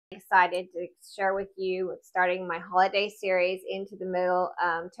excited to share with you starting my holiday series into the middle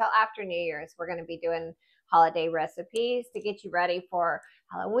till after New Year's. We're going to be doing holiday recipes to get you ready for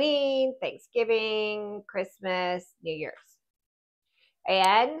Halloween, Thanksgiving, Christmas, New Year's.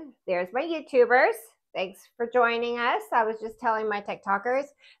 And there's my YouTubers. Thanks for joining us. I was just telling my TikTokers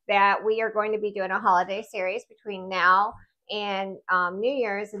that we are going to be doing a holiday series between now and New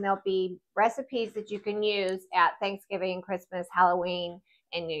Year's, and there'll be recipes that you can use at Thanksgiving, Christmas, Halloween,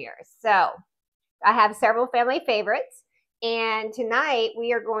 and New Year's. So I have several family favorites, and tonight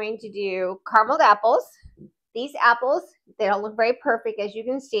we are going to do carameled apples. These apples, they don't look very perfect, as you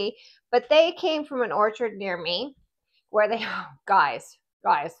can see, but they came from an orchard near me where they, oh, guys,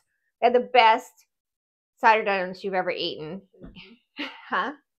 they're the best cider donuts you've ever eaten.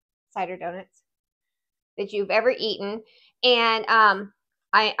 Huh? Cider donuts that you've ever eaten. And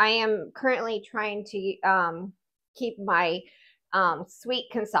I am currently trying to keep my sweet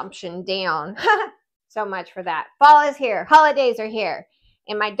consumption down. So much for that. Fall is here. Holidays are here.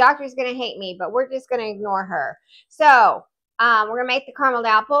 And my doctor's going to hate me, but we're just going to ignore her. So we're going to make the carameled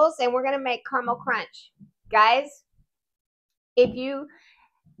apples, and we're going to make caramel crunch. Guys, even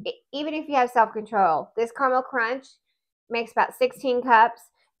if you have self-control, this caramel crunch makes about 16 cups.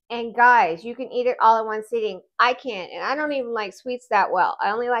 And guys, you can eat it all in one sitting. I can't, and I don't even like sweets that well.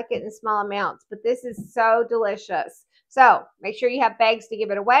 I only like it in small amounts, but this is so delicious. So make sure you have bags to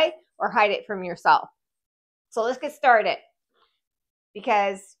give it away or hide it from yourself. So let's get started,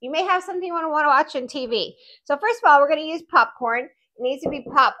 because you may have something you want to watch on TV. So first of all, we're going to use popcorn. It needs to be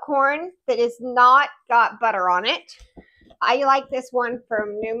popcorn that is not got butter on it. I like this one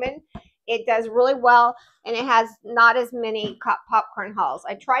from Newman. It does really well, and it has not as many popcorn hulls.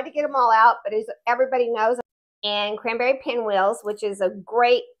 I tried to get them all out, but as everybody knows, and cranberry pinwheels, which is a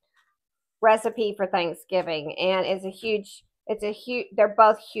great recipe for Thanksgiving, and they're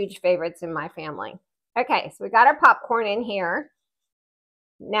both huge favorites in my family. Okay, so we got our popcorn in here.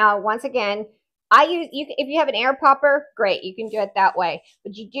 Now, once again, if you have an air popper, great, you can do it that way,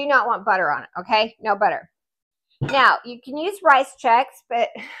 but you do not want butter on it, okay? No butter. Now, you can use rice Chex, but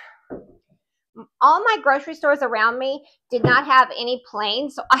all my grocery stores around me did not have any plain,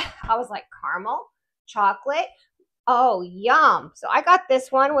 so I was like, caramel, chocolate, oh, yum. So I got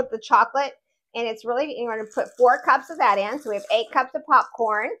this one with the chocolate, and it's really, you're going to put 4 cups of that in. So we have 8 cups of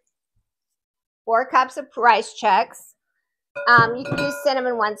popcorn, 4 cups of rice Chex. You can use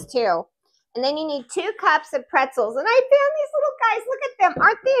cinnamon ones too. And then you need 2 cups of pretzels. And I found these little guys. Look at them.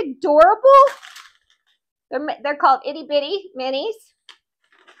 Aren't they adorable? They're called itty bitty minis.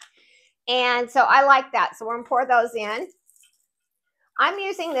 And so I like that. So we're going to pour those in. I'm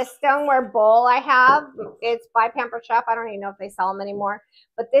using this stoneware bowl I have. It's by Pampered Chef. I don't even know if they sell them anymore.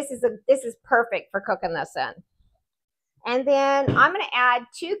 But this is perfect for cooking this in. And then I'm going to add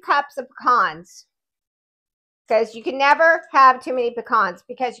 2 cups of pecans, because you can never have too many pecans,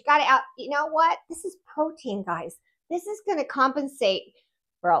 because you got to you know what? This is protein, guys. This is going to compensate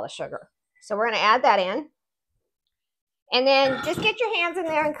for all the sugar. So we're going to add that in. And then just get your hands in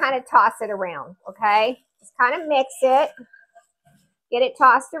there and kind of toss it around, okay? Just kind of mix it. Get it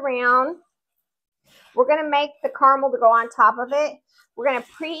tossed around. We're going to make the caramel to go on top of it. We're going to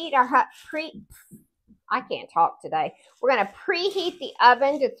I can't talk today. We're going to preheat the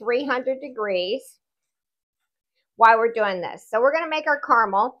oven to 300 degrees while we're doing this. So we're going to make our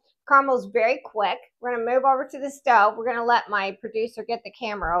caramel. Caramel's very quick. We're going to move over to the stove. We're going to let my producer get the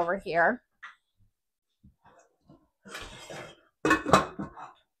camera over here.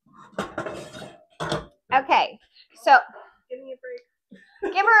 Okay, so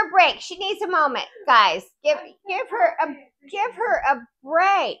give her a break. She needs a moment, guys. Give her a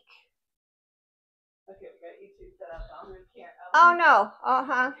break. Okay, we got YouTube set up. Oh no.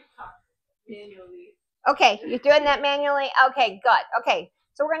 Manually. Okay, you're doing that manually. Okay, good. Okay,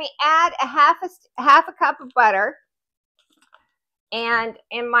 so we're going to add a half a cup of butter. And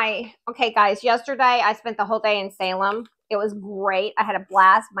okay, guys, yesterday I spent the whole day in Salem. It was great. I had a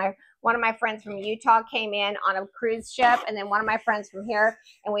blast. One of my friends from Utah came in on a cruise ship, and then one of my friends from here,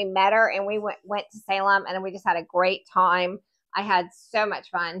 and we met her, and we went to Salem, and we just had a great time. I had so much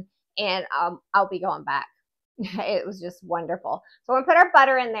fun, and I'll be going back. It was just wonderful. So we're going to put our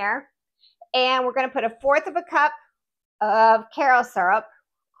butter in there, and we're going to put 1/4 of a cup of Karo syrup,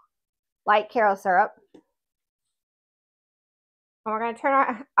 light Karo syrup. And we're going to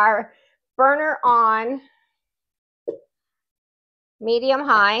turn our burner on medium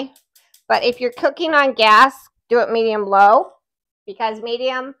high. But if you're cooking on gas, do it medium low, because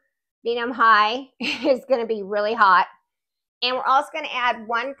medium high is going to be really hot. And we're also going to add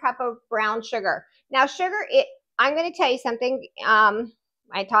 1 cup of brown sugar. Now, sugar, I'm going to tell you something.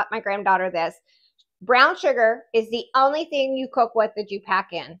 I taught my granddaughter this. Brown sugar is the only thing you cook with that you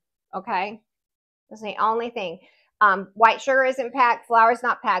pack in. Okay, that's the only thing. White sugar isn't packed, flour is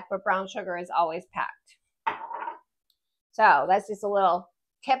not packed, but brown sugar is always packed. So that's just a little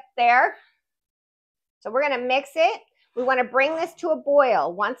tip there. So we're going to mix it. We want to bring this to a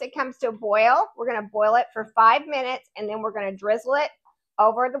boil. Once it comes to a boil, we're going to boil it for 5 minutes, and then we're going to drizzle it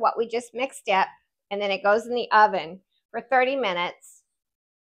over what we just mixed up, and then it goes in the oven for 30 minutes,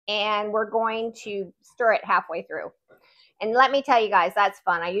 and we're going to stir it halfway through. And let me tell you guys, that's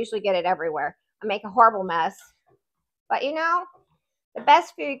fun. I usually get it everywhere. I make a horrible mess. But you know, the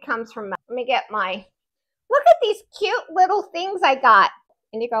best food comes from, let me get my, look at these cute little things I got.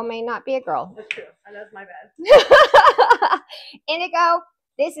 Indigo may not be a girl. That's true. I know it's my bad. Indigo,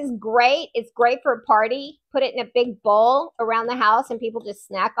 this is great. It's great for a party. Put it in a big bowl around the house and people just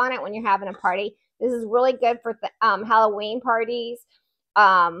snack on it when you're having a party. This is really good for Halloween parties.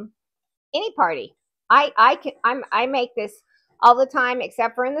 Any party. I make this all the time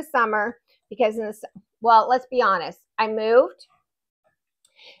except for in the summer because well, let's be honest. I moved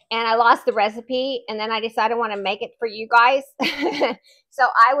and I lost the recipe, and then I decided I want to make it for you guys. So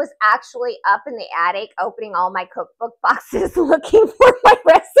I was actually up in the attic opening all my cookbook boxes looking for my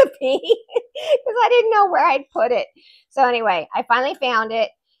recipe because I didn't know where I'd put it. So anyway, I finally found it,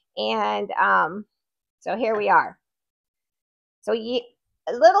 and so here we are. So a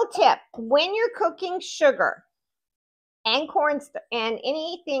little tip, when you're cooking sugar and corn and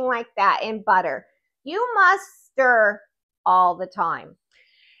anything like that in butter, you must stir all the time.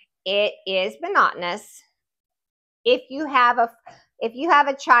 It is monotonous. If you have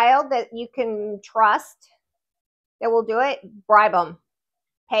a child that you can trust that will do it, bribe them,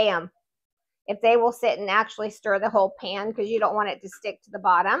 pay them. If they will sit and actually stir the whole pan, because you don't want it to stick to the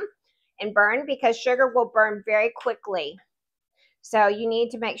bottom and burn, because sugar will burn very quickly. So you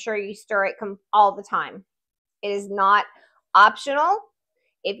need to make sure you stir it all the time. It is not optional.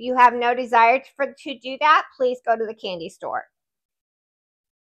 If you have no desire to do that, please go to the candy store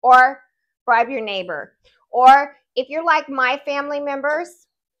or bribe your neighbor. Or if you're like my family members,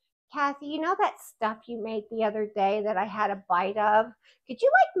 Kathy, you know that stuff you made the other day that I had a bite of? Could you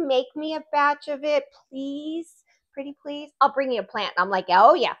like make me a batch of it, please? Pretty please? I'll bring you a plant. And I'm like,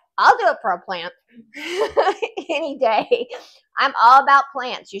 oh yeah, I'll do it for a plant any day. I'm all about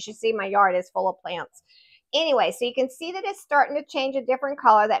plants. You should see my yard is full of plants. Anyway, so you can see that it's starting to change a different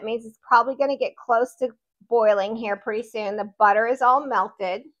color. That means it's probably going to get close to boiling here pretty soon. The butter is all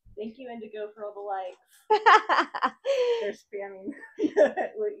melted. Thank you, Indigo, for all the likes. They're spamming.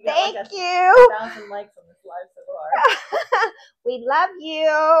 Thank you. 1,000 likes on this live so far. We love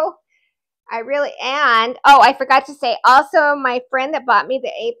you. I really, and oh, I forgot to say, also my friend that bought me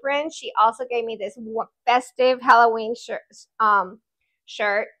the apron, she also gave me this festive Halloween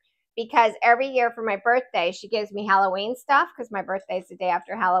shirt, because every year for my birthday, she gives me Halloween stuff, because my birthday is the day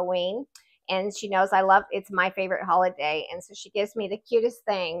after Halloween. And she knows it's my favorite holiday. And so she gives me the cutest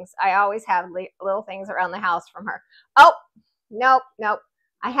things. I always have little things around the house from her. Oh, nope.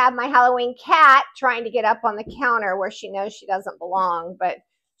 I have my Halloween cat trying to get up on the counter where she knows she doesn't belong, but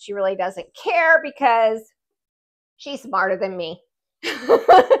she really doesn't care because she's smarter than me.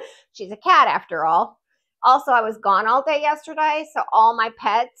 She's a cat after all. Also, I was gone all day yesterday, so all my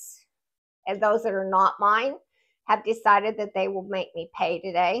pets, and those that are not mine, have decided that they will make me pay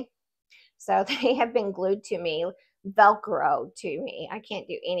today. So they have been glued to me, Velcro to me. I can't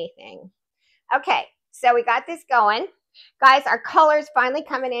do anything. Okay, so we got this going. Guys, our color's finally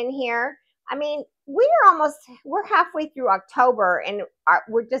coming in here. I mean, we're halfway through October, and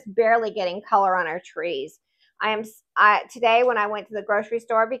we're just barely getting color on our trees. Today when I went to the grocery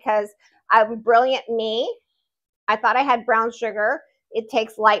store, because I'm brilliant me, I thought I had brown sugar. It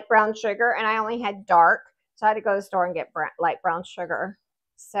takes light brown sugar, and I only had dark. So I had to go to the store and get light brown sugar.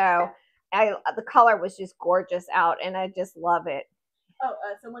 So the color was just gorgeous out, and I just love it. Oh,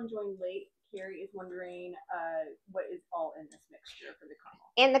 someone joined late. Carrie is wondering what is all in this mixture for the caramel.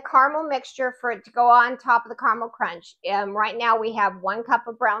 In the caramel mixture, for it to go on top of the caramel crunch, right now we have 1 cup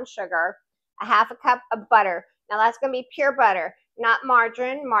of brown sugar, a half a cup of butter. Now that's going to be pure butter, not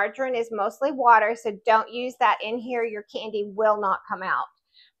margarine. Margarine is mostly water, so don't use that in here. Your candy will not come out.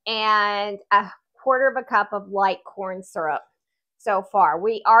 And a 1/4 cup of light corn syrup. So far,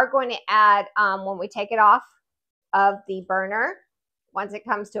 we are going to add, when we take it off of the burner, once it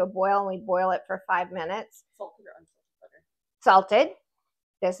comes to a boil, and we boil it for 5 minutes. Salted or unsalted butter? Salted.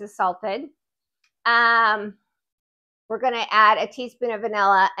 This is salted. We're going to add a teaspoon of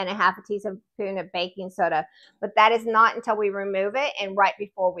vanilla and a half a teaspoon of baking soda, but that is not until we remove it and right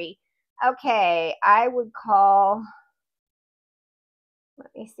before we, okay, I would call,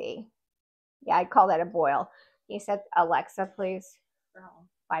 Let me see. Yeah, I call that a boil. He said, Alexa, please.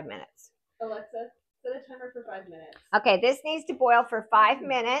 5 minutes. Alexa, set a timer for 5 minutes. Okay, this needs to boil for 5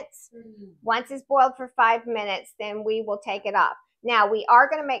 minutes. Once it's boiled for 5 minutes, then we will take it off. Now, we are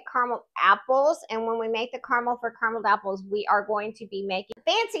going to make caramel apples, and when we make the caramel for caramel apples, we are going to be making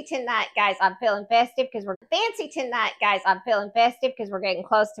fancy tonight, guys. I'm feeling festive because we're getting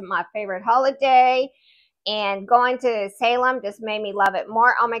close to my favorite holiday. And going to Salem just made me love it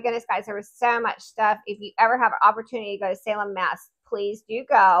more. Oh my goodness, guys, there was so much stuff. If you ever have an opportunity to go to Salem, Mass, please do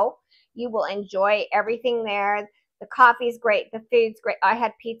go. You will enjoy everything there. The coffee's great. The food's great. I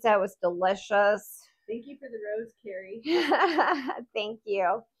had pizza. It was delicious. Thank you for the rose, Carrie. Thank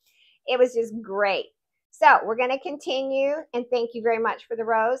you. It was just great. So we're going to continue, and thank you very much for the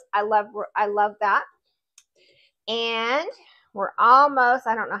rose. I love that. And we're almost,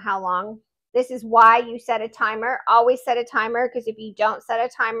 I don't know how long. This is why you set a timer. Always set a timer, because if you don't set a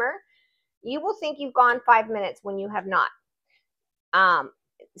timer, you will think you've gone 5 minutes when you have not.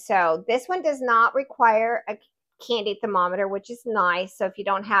 So this one does not require a candy thermometer, which is nice. So if you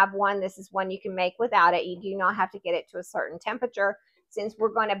don't have one, this is one you can make without it. You do not have to get it to a certain temperature, since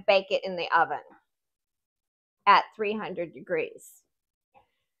we're going to bake it in the oven at 300 degrees.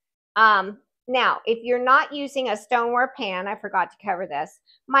 Now, if you're not using a stoneware pan, I forgot to cover this.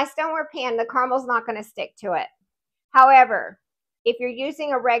 My stoneware pan, the caramel's not going to stick to it. However, if you're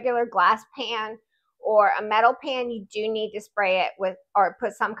using a regular glass pan or a metal pan, you do need to spray it with, or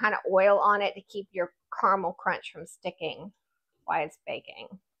put some kind of oil on it to keep your caramel crunch from sticking while it's baking.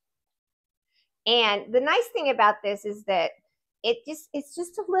 And the nice thing about this is that it's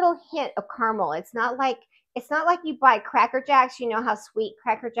just a little hint of caramel. It's not like you buy Cracker Jacks. You know how sweet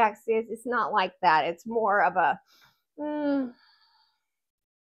Cracker Jacks is? It's not like that. It's more of a,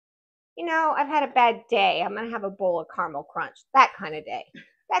 you know, I've had a bad day. I'm going to have a bowl of caramel crunch. That kind of day.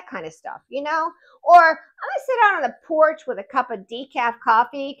 That kind of stuff, you know? Or I'm going to sit out on the porch with a cup of decaf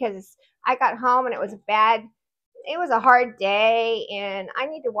coffee because I got home and it was a hard day, and I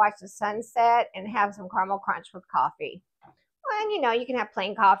need to watch the sunset and have some caramel crunch with coffee. And, you know, you can have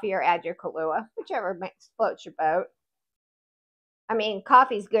plain coffee or add your Kahlua, whichever floats your boat. I mean,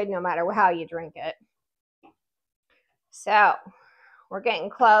 coffee's good no matter how you drink it. So, we're getting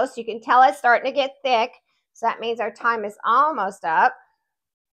close. You can tell it's starting to get thick. So, that means our time is almost up.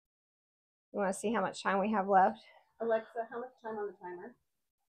 You want to see how much time we have left? Alexa, how much time on the timer?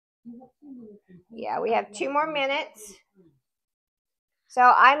 Yeah, we have 2 more minutes.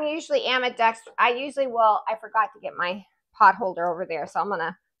 So, I'm usually ambidextrous. I forgot to get my pot holder over there, so I'm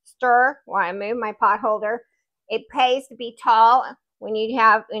gonna stir while I move my pot holder. It pays to be tall when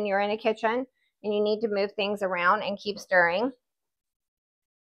you're in a kitchen and you need to move things around and keep stirring.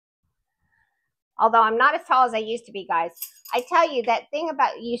 Although I'm not as tall as I used to be, guys. I tell you, that thing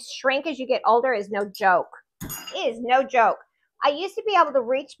about you shrink as you get older is no joke. It is no joke. I used to be able to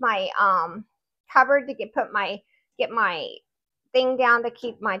reach my cupboard to get my thing down to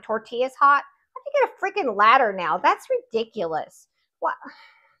keep my tortillas hot. I get a freaking ladder now. That's ridiculous. What?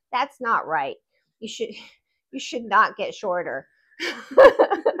 That's not right. You should not get shorter. I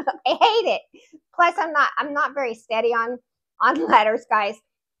hate it. Plus, I'm not very steady on ladders, guys.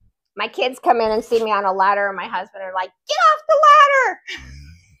 My kids come in and see me on a ladder, and my husband are like, "Get off the ladder!"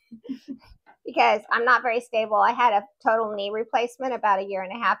 Because I'm not very stable. I had a total knee replacement about 1.5 years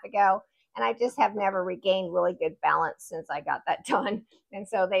ago. And I just have never regained really good balance since I got that done. And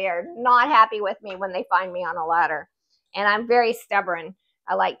so they are not happy with me when they find me on a ladder. And I'm very stubborn.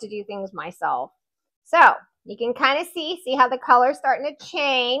 I like to do things myself. So you can kind of see how the color's starting to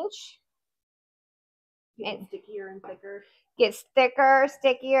change. Getting stickier and thicker. Gets thicker,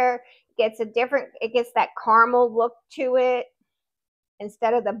 stickier. It gets that caramel look to it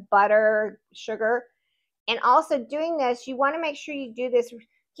instead of the butter, sugar. And also doing this, you want to make sure you do this.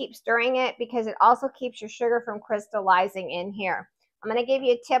 Keep stirring it, because it also keeps your sugar from crystallizing in here. I'm going to give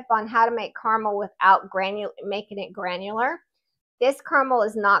you a tip on how to make caramel without making it granular. This caramel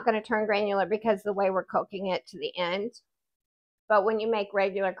is not going to turn granular because of the way we're cooking it to the end. But when you make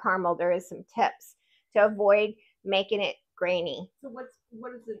regular caramel, there is some tips to avoid making it grainy. So what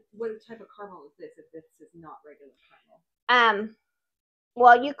type of caramel is this if this is not regular caramel?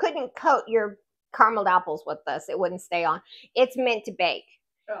 Well, you couldn't coat your carameled apples with this. It wouldn't stay on. It's meant to bake.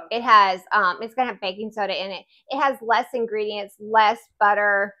 Oh. It has, it's going to have baking soda in it. It has less ingredients, less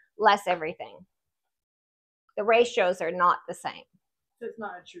butter, less everything. The ratios are not the same. So it's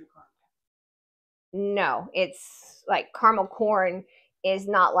not a true caramel? No, it's like caramel corn is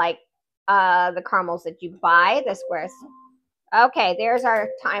not like the caramels that you buy, the squares. Okay, there's our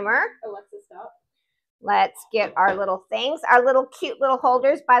timer. Alexa, stop. Let's get our little things, our little cute little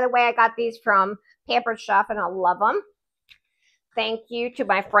holders. By the way, I got these from Pampered Chef and I love them. Thank you to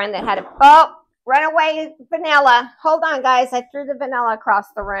my friend that had a, oh, runaway vanilla. Hold on, guys. I threw the vanilla across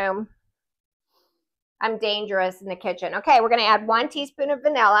the room. I'm dangerous in the kitchen. Okay, we're going to add 1 teaspoon of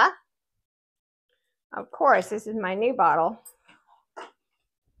vanilla. Of course, this is my new bottle.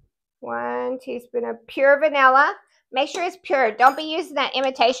 1 teaspoon of pure vanilla. Make sure it's pure. Don't be using that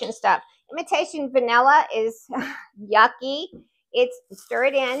imitation stuff. Imitation vanilla is yucky. Stir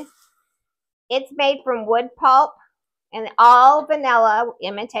it in. It's made from wood pulp. And all vanilla,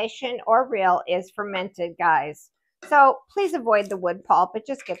 imitation or real, is fermented, guys. So please avoid the wood pulp, but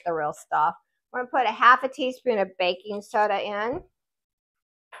just get the real stuff. We're going to put 1/2 teaspoon of baking soda in.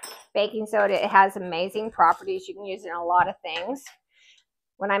 Baking soda, it has amazing properties. You can use it in a lot of things.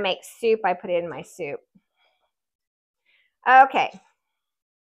 When I make soup, I put it in my soup. Okay.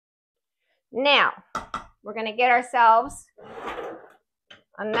 Now, we're going to get ourselves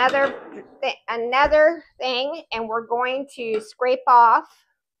another thing, and we're going to scrape off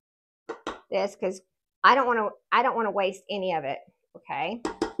this because I don't want to waste any of it. Okay.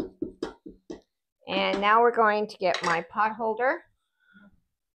 And now we're going to get my pot holder,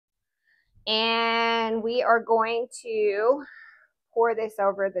 and we are going to pour this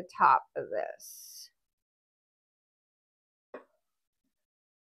over the top of this.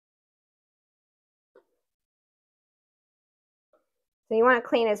 So you want to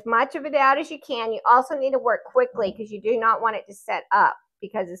clean as much of it out as you can. You also need to work quickly because you do not want it to set up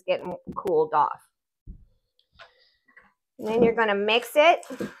because it's getting cooled off. And then you're going to mix it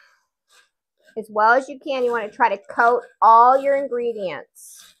as well as you can. You want to try to coat all your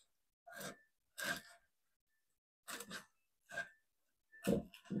ingredients.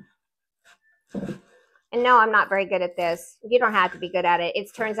 And no, I'm not very good at this. You don't have to be good at it.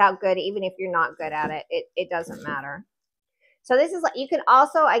 It turns out good even if you're not good at it. It doesn't matter. So this is like, you can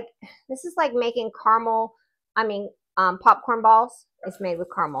also, this is like making caramel, popcorn balls. It's made with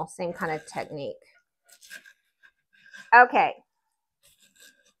caramel, same kind of technique. Okay.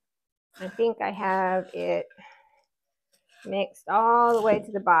 I think I have it mixed all the way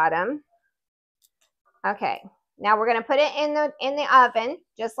to the bottom. Okay. Now we're going to put it in the oven,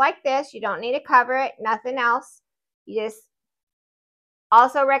 just like this. You don't need to cover it, nothing else. You just,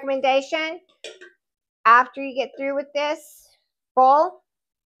 also recommendation, after you get through with this bowl,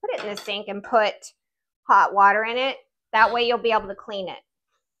 put it in the sink and put hot water in it. That way you'll be able to clean it.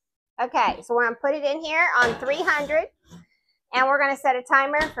 Okay, so we're going to put it in here on 300, and we're going to set a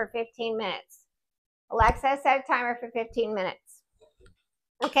timer for 15 minutes. Alexa, set a timer for 15 minutes.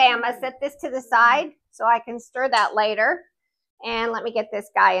 Okay, I'm going to set this to the side so I can stir that later. And let me get this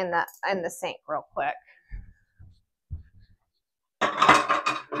guy in the sink real quick.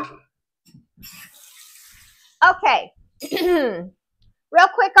 Okay, real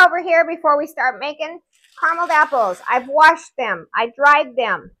quick over here before we start making carameled apples. I've washed them. I dried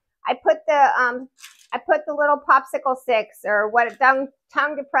them. I put the little popsicle sticks or what tongue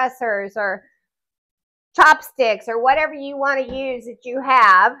depressors or chopsticks or whatever you want to use that you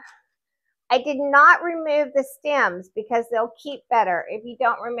have. I did not remove the stems because they'll keep better if you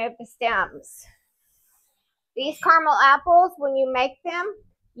don't remove the stems. These caramel apples, when you make them,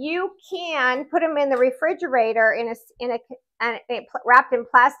 you can put them in the refrigerator wrapped in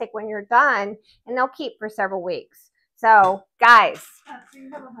plastic when you're done, and they'll keep for several weeks. So, guys. So you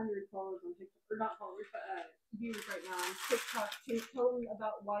have 100 followers on TikTok, or not followers, but views right now on TikTok. Can you tell them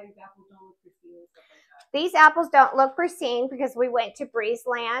about why these apples don't look pristine and stuff like that? These apples don't look pristine because we went to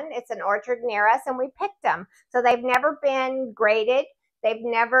Breezeland. It's an orchard near us, and we picked them. So they've never been graded. They've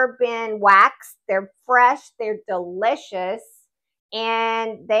never been waxed. They're fresh. They're delicious.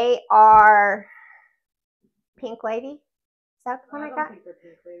 And they are Pink Lady. Is that the one I got? I don't think they're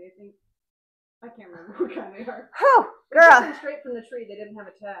Pink Lady. I can't remember what kind they are. Whew, girl. They straight from the tree. They didn't have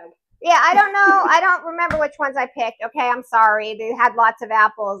a tag. Yeah, I don't know. I don't remember which ones I picked. Okay, I'm sorry. They had lots of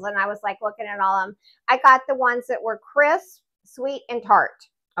apples, and I was like looking at all of them. I got the ones that were crisp, sweet, and tart.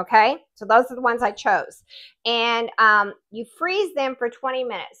 Okay, so those are the ones I chose. And you freeze them for 20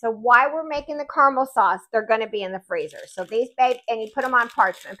 minutes. So while we're making the caramel sauce, they're going to be in the freezer. So these, babe, and you put them on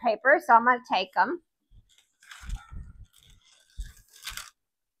parchment paper. So I'm going to take them.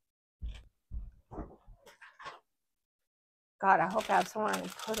 God, I hope I have somewhere to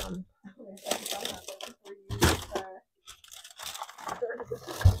put them.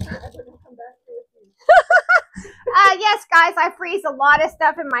 Yes, guys, I freeze a lot of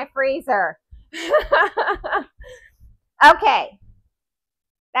stuff in my freezer. Okay,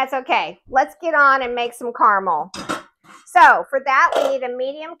 that's okay. Let's get on and make some caramel. So for that, we need a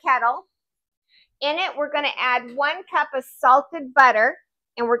medium kettle. In it, we're going to add 1 cup of salted butter,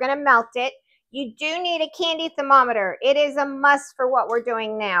 and we're going to melt it. You do need a candy thermometer. It is a must for what we're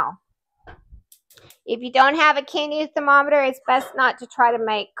doing now. If you don't have a candy thermometer, it's best not to try to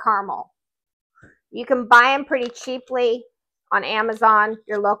make caramel. You can buy them pretty cheaply on Amazon,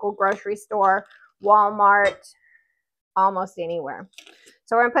 your local grocery store, Walmart, almost anywhere.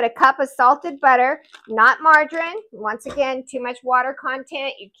 So we're going to put a cup of salted butter, not margarine. Once again, too much water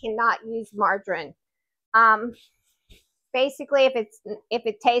content. You cannot use margarine. Basically, if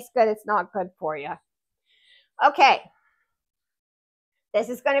it tastes good, it's not good for you. Okay. This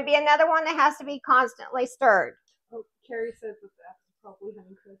is going to be another one that has to be constantly stirred. Oh, Carrie says that that's probably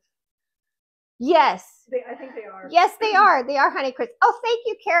Honeycrisp. Yes. I think they are. Yes, they are. They are Honeycrisp. Oh, thank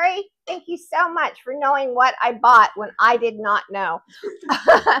you, Carrie. Thank you so much for knowing what I bought when I did not know.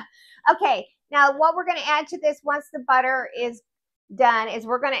 Okay, now what we're going to add to this once the butter is done is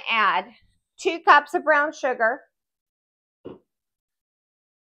we're going to add 2 cups of brown sugar,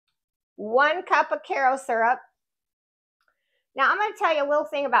 1 cup of Karo syrup. Now, I'm going to tell you a little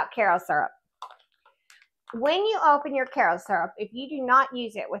thing about Karo syrup. When you open your Karo syrup, if you do not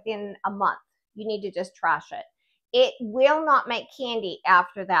use it within a month, you need to just trash it. It will not make candy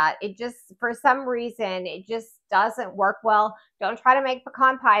after that. It just, for some reason, it just doesn't work well. Don't try to make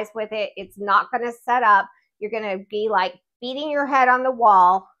pecan pies with it. It's not going to set up. You're going to be like beating your head on the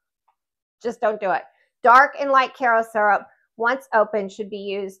wall. Just don't do it. Dark and light Karo syrup, once opened, should be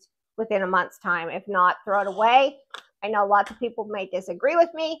used within a month's time. If not, throw it away. I know lots of people may disagree with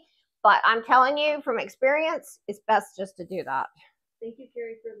me, but I'm telling you from experience, it's best just to do that. Thank you,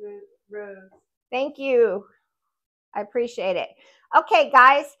 Carrie, for the rose. Thank you. I appreciate it. Okay,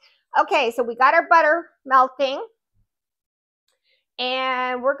 guys. Okay, so we got our butter melting.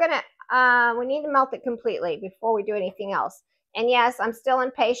 And we're going to, we need to melt it completely before we do anything else. And yes, I'm still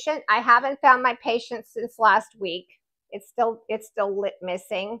impatient. I haven't found my patience since last week. It's still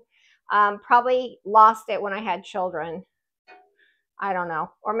missing. Probably lost it when I had children. I don't know.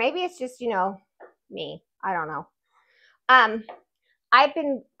 Or maybe it's just, you know, me. I don't know. I've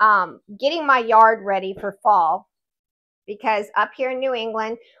been getting my yard ready for fall because up here in New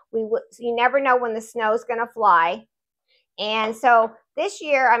England, you never know when the snow's going to fly. And so this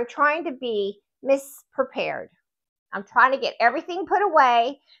year I'm trying to be misprepared. I'm trying to get everything put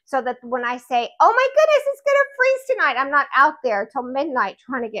away so that when I say, oh my goodness, it's going to freeze tonight, I'm not out there till midnight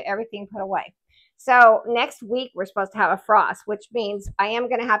trying to get everything put away. So next week we're supposed to have a frost, which means I am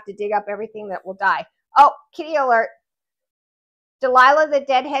going to have to dig up everything that will die. Oh, kitty alert. Delilah the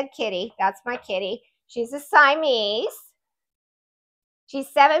deadhead kitty. That's my kitty. She's a Siamese. She's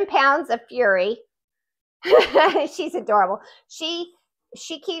 7 pounds of fury. She's adorable. She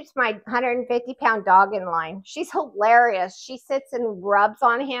keeps my 150-pound dog in line. She's hilarious. She sits and rubs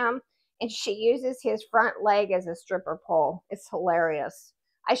on him, and she uses his front leg as a stripper pole. It's hilarious.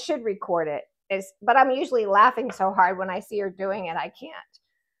 I should record it. But I'm usually laughing so hard when I see her doing it, I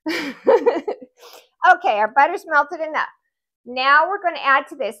can't. Okay, our butter's melted enough. Now we're going to add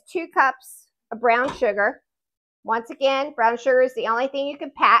to this 2 cups of brown sugar. Once again, brown sugar is the only thing you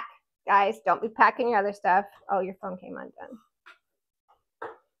can pack. Guys, don't be packing your other stuff. Oh, your phone came undone.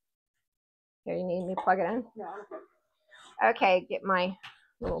 Here, you need me to plug it in? No. Okay, get my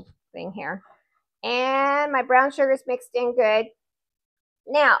little thing here. And my brown sugar is mixed in good.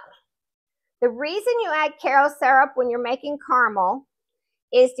 Now, the reason you add Karo syrup when you're making caramel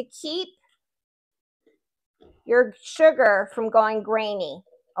is to keep your sugar from going grainy,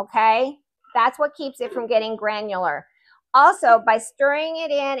 okay? That's what keeps it from getting granular. Also, by stirring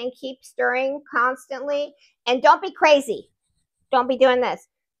it in and keep stirring constantly, and don't be crazy. Don't be doing this.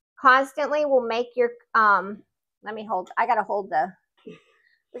 Constantly will make your, let me hold, I got to hold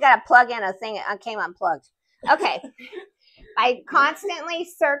we got to plug in a thing. It came unplugged. Okay. By constantly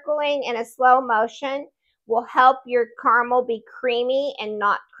circling in a slow motion will help your caramel be creamy and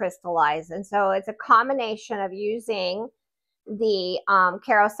not crystallize. And so it's a combination of using the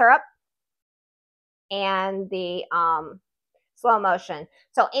Karo syrup and the slow motion.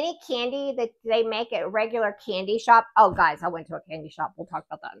 So any candy that they make at a regular candy shop. Oh, guys, I went to a candy shop. We'll talk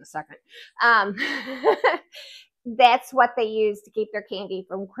about that in a second. That's what they use to keep their candy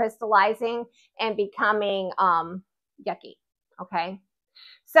from crystallizing and becoming yucky. Okay.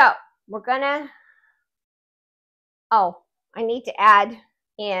 So we're going to, oh, I need to add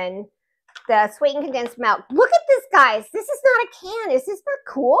in the sweetened condensed milk. Look at this, guys. This is not a can. Is this not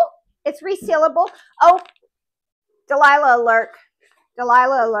cool? It's resealable. Oh, Delilah alert.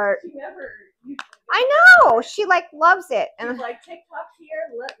 Delilah alert. She never. I know. She like loves it. And like TikTok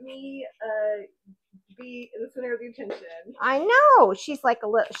here, let me be the center of the attention. I know. She's like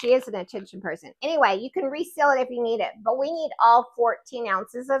she is an attention person. Anyway, you can reseal it if you need it, but we need all 14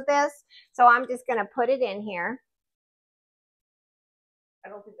 ounces of this. So I'm just going to put it in here. I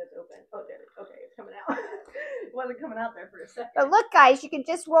don't think that's open. Oh, there. Okay, it's coming out. It wasn't coming out there for a second. But look, guys, you can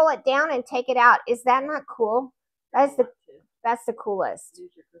just roll it down and take it out. Is that not cool? That's the coolest.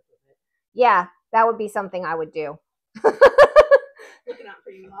 Yeah, that would be something I would do. Looking out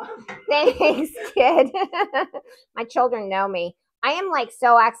for you, Mom. Thanks, kid. My children know me. I am like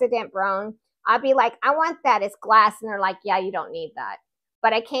so accident prone. I'll be like, I want that. It's glass. And they're like, yeah, you don't need that.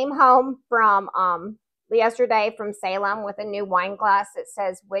 But I came home from yesterday from Salem with a new wine glass that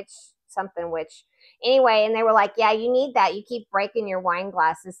says which. Anyway, and they were like, yeah, you need that. You keep breaking your wine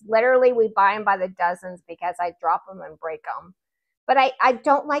glasses. Literally, we buy them by the dozens because I drop them and break them. But I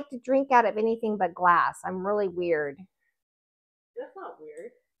don't like to drink out of anything but glass. I'm really weird. That's not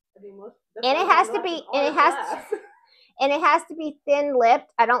weird. I mean, and it has to be thin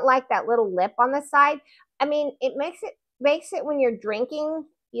lipped. I don't like that little lip on the side. I mean, it makes it when you're drinking,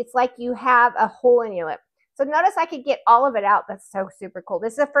 it's like you have a hole in your lip. So notice I could get all of it out. That's so super cool.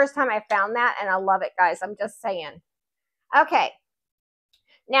 This is the first time I found that, and I love it, guys. I'm just saying. Okay.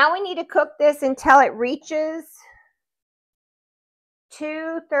 Now we need to cook this until it reaches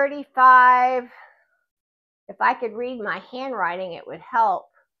 235. If I could read my handwriting, it would help.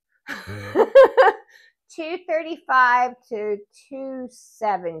 235 to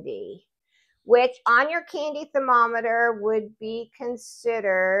 270, which on your candy thermometer would be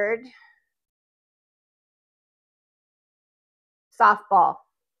considered softball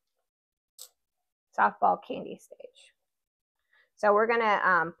candy stage. So we're going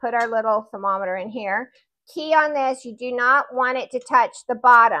to put our little thermometer in here. Key on this, you do not want it to touch the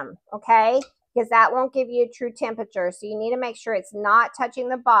bottom, okay? Because that won't give you a true temperature. So you need to make sure it's not touching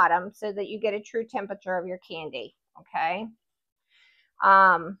the bottom so that you get a true temperature of your candy, okay?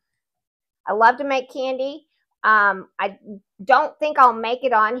 I love to make candy. I don't think I'll make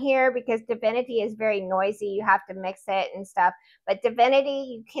it on here because Divinity is very noisy. You have to mix it and stuff. But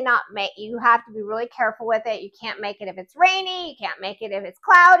Divinity, you cannot make, you have to be really careful with it. You can't make it if it's rainy. You can't make it if it's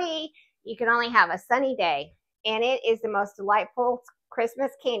cloudy. You can only have a sunny day. And it is the most delightful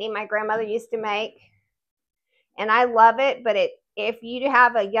Christmas candy my grandmother used to make. And I love it. But if you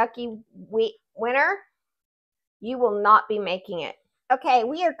have a yucky winter, you will not be making it. Okay,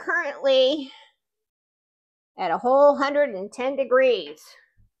 we are currently at a whole 110 degrees.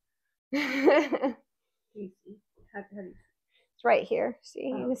 It's right here. See,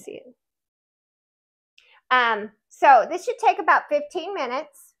 you can see it. So this should take about 15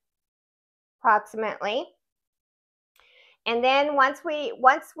 minutes, approximately. And then once we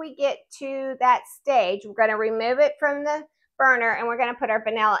get to that stage, we're going to remove it from the burner and we're going to put our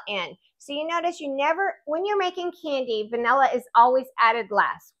vanilla in. So you notice when you're making candy, vanilla is always added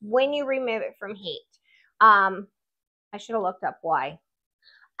last when you remove it from heat. I should have looked up why.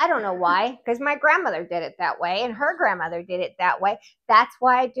 I don't know why, because my grandmother did it that way and her grandmother did it that way. That's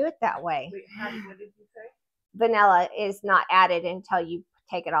why I do it that way. Wait, what did you say? Vanilla is not added until you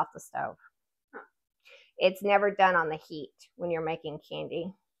take it off the stove. Huh. It's never done on the heat when you're making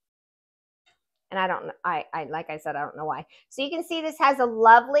candy. And I don't know, like I said, I don't know why. So you can see this has a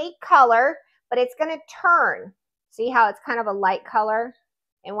lovely color, but it's going to turn. See how it's kind of a light color?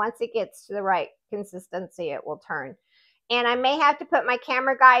 And once it gets to the right consistency, it will turn. And I may have to put my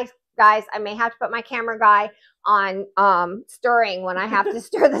camera guy, guys, I may have to put my camera guy on stirring when I have to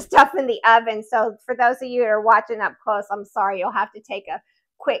stir the stuff in the oven. So for those of you that are watching up close, I'm sorry, you'll have to take a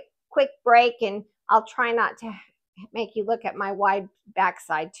quick break, and I'll try not to make you look at my wide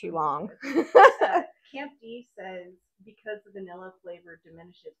backside too long. Camp D says because the vanilla flavor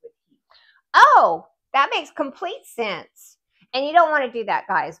diminishes with heat. Oh, that makes complete sense. And you don't want to do that,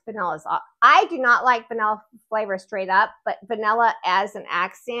 guys. Vanilla's off. I do not like vanilla flavor straight up, but vanilla as an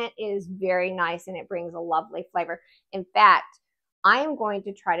accent is very nice and it brings a lovely flavor. In fact, I am going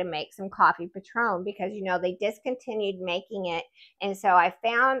to try to make some coffee Patron because, you know, they discontinued making it. And so I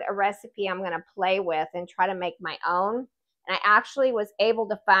found a recipe I'm going to play with and try to make my own. And I actually was able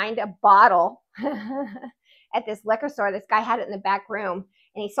to find a bottle at this liquor store. This guy had it in the back room.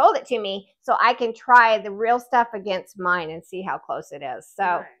 And he sold it to me so I can try the real stuff against mine and see how close it is. So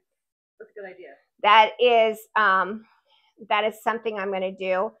nice. That's a good idea. That is something I'm going to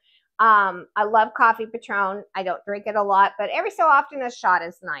do. I love coffee Patron. I don't drink it a lot, but every so often a shot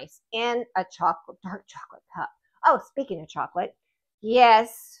is nice in a dark chocolate cup. Oh, speaking of chocolate,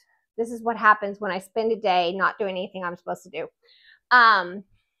 yes, this is what happens when I spend a day not doing anything I'm supposed to do.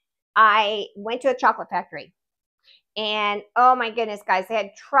 I went to a chocolate factory. And oh my goodness, guys, they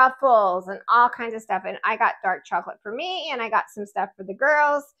had truffles and all kinds of stuff. And I got dark chocolate for me, and I got some stuff for the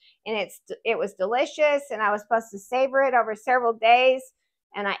girls. And it was delicious. And I was supposed to savor it over several days.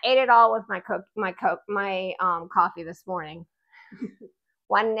 And I ate it all with my coffee this morning.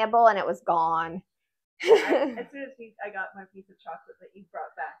 One nibble and it was gone. As soon as I got my piece of chocolate that you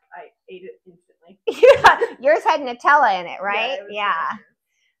brought back, I ate it instantly. Yours had Nutella in it, right? Yeah.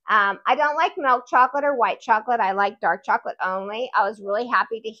 I don't like milk chocolate or white chocolate. I like dark chocolate only. I was really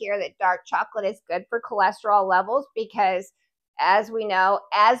happy to hear that dark chocolate is good for cholesterol levels because, as we know,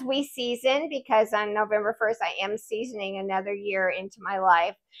 as we season, because on November 1st, I am seasoning another year into my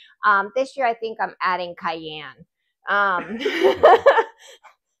life. This year, I think I'm adding cayenne.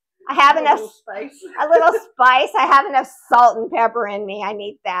 I have enough spice. A little spice. I have enough salt and pepper in me. I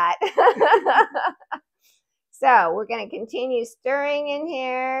need that. So we're going to continue stirring in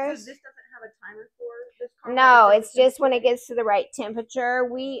here. So this doesn't have a timer for this caramel? No, it's just when it gets to the right temperature.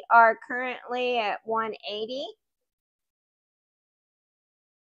 We are currently at 180.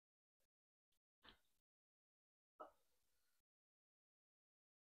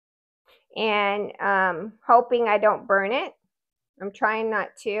 And hoping I don't burn it. I'm trying not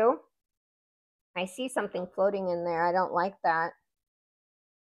to. I see something floating in there. I don't like that.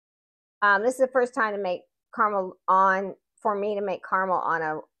 This is the first time to make caramel for me to make caramel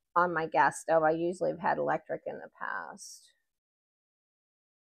on my gas stove. I usually have had electric in the past.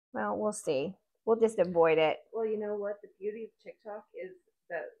 Well, we'll see. We'll just avoid it. Well, you know what? The beauty of TikTok is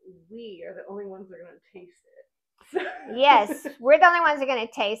that we are the only ones that are going to taste it. Yes, we're the only ones that are going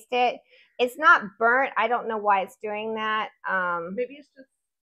to taste it. It's not burnt. I don't know why it's doing that. Maybe it's just,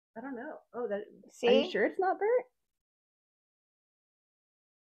 I don't know. Oh, that. See? Are you sure it's not burnt?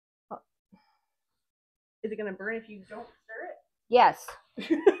 Is it going to burn if you don't stir it? Yes.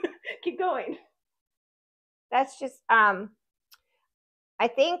 Keep going. That's just, I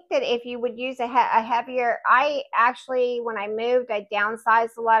think that if you would use a heavier, I actually, when I moved, I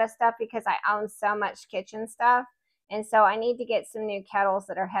downsized a lot of stuff because I own so much kitchen stuff. And so I need to get some new kettles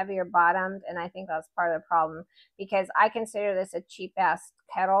that are heavier bottomed. And I think that's part of the problem because I consider this a cheap ass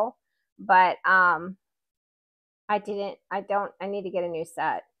kettle, but, I need to get a new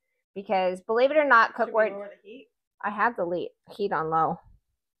set because believe it or not, cookware. Should we lower the heat? I have the heat on low.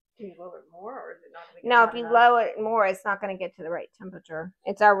 Can you lower it more, or is it not going to get No, if you lower it more, it's not going to get to the right temperature.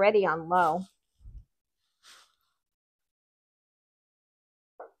 It's already on low.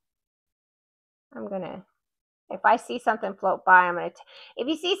 I'm going to, if I see something float by, if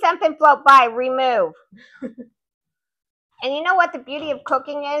you see something float by, remove. And you know what the beauty of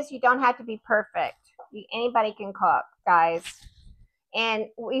cooking is? You don't have to be perfect. Anybody can cook, guys. And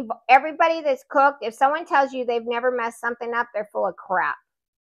everybody that's cooked, if someone tells you they've never messed something up, they're full of crap.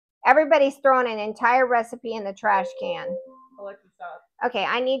 Everybody's throwing an entire recipe in the trash can. Alexa, stop. Okay,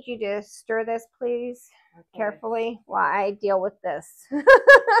 I need you to stir this, please, carefully while I deal with this.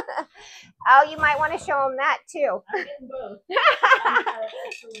 Oh, you might want to show them that, too. I'm getting both.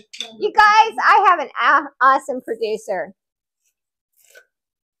 You guys, I have an awesome producer.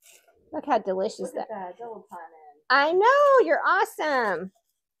 Look how delicious that. Double time in. I know, you're awesome.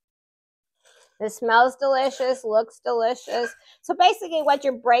 It smells delicious, looks delicious. So basically what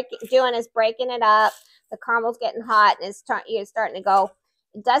you're doing is breaking it up. The caramel's getting hot and it's starting to go.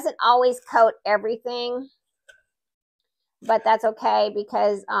 It doesn't always coat everything, but that's okay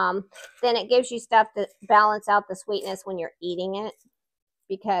because then it gives you stuff to balance out the sweetness when you're eating it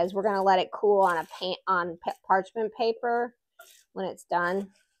because we're going to let it cool on parchment paper when it's done.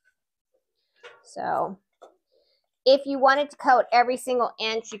 So if you wanted to coat every single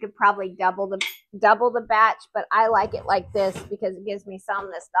inch, you could probably double the batch, but I like it like this because it gives me some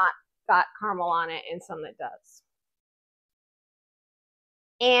that's not got caramel on it and some that does.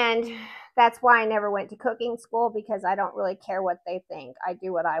 And that's why I never went to cooking school because I don't really care what they think. I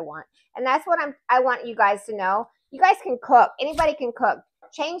do what I want. And that's what I want you guys to know. You guys can cook. Anybody can cook.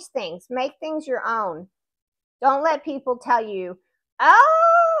 Change things. Make things your own. Don't let people tell you,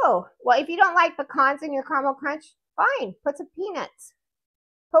 oh, well, if you don't like pecans in your caramel crunch, fine. Put some peanuts.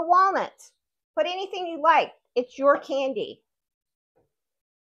 Put walnuts. Put anything you like. It's your candy.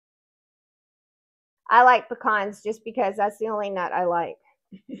 I like pecans just because that's the only nut I like.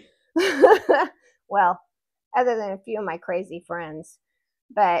 Well, other than a few of my crazy friends.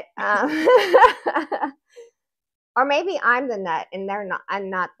 But, or maybe I'm the nut and they're not, I'm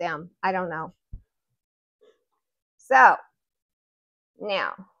not them. I don't know. So,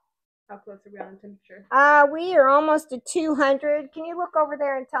 now. How close are we on temperature? We are almost to 200. Can you look over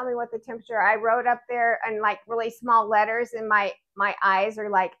there and tell me what the temperature? I wrote up there in like really small letters and my eyes are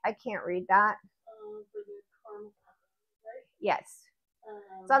like, I can't read that. Yes.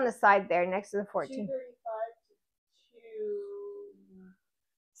 It's on the side there next to the 14. 235 to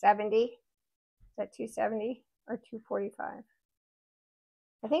 70. Is that 270 or 245?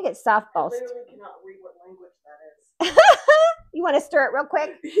 I think it's softball. I literally cannot read what language that is. You want to stir it real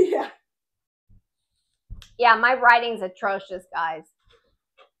quick? Yeah. Yeah, my writing's atrocious, guys.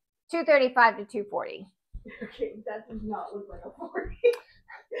 235 to 240. Okay, that does not look like a 40.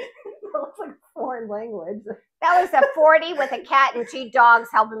 That looks like a foreign language. That was a 40 with a cat and 2 dogs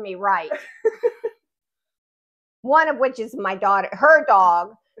helping me write. One of which is my daughter. Her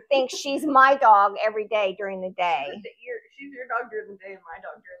dog thinks she's my dog every day during the day. She's your dog during the day and my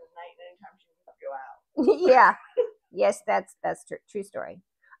dog during the night, and anytime she needs to go out. Yeah. Yes, that's true story.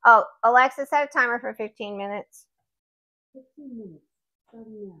 Oh, Alexa, set a timer for 15 minutes. 15 minutes.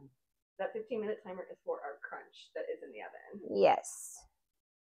 Starting now. That 15-minute timer is for our crunch that is in the oven. Yes.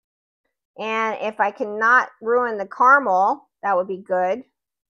 And if I cannot ruin the caramel, that would be good.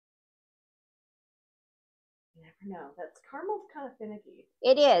 You never know. Caramel's kind of finicky.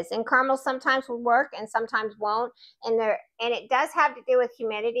 It is, and caramel sometimes will work and sometimes won't. And it does have to do with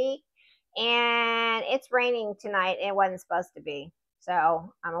humidity. And it's raining tonight. It wasn't supposed to be,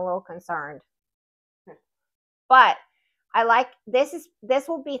 so I'm a little concerned. But I like this. This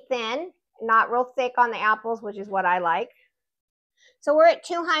will be thin, not real thick on the apples, which is what I like. So we're at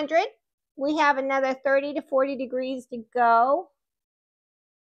 200. We have another 30 to 40 degrees to go,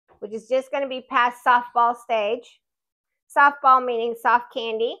 which is just going to be past softball stage. Softball meaning soft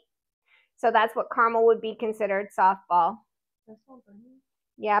candy. So that's what caramel would be considered, softball. That's not burning.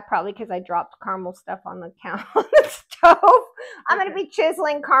 Yeah, probably because I dropped caramel stuff on the stove. I'm going to be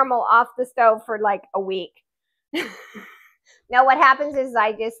chiseling caramel off the stove for like a week. Now what happens is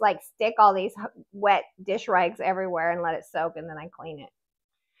I just like stick all these wet dish rags everywhere and let it soak, and then I clean it.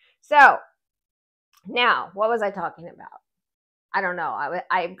 So now what was I talking about? I don't know.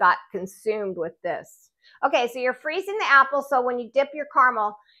 I got consumed with this. Okay, so you're freezing the apples, so when you dip your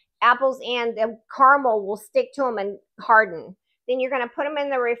apples and the caramel will stick to them and harden. Then you're going to put them in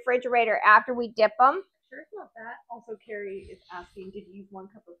the refrigerator after we dip them. Sure it's not that. Also, Carrie is asking, did you use 1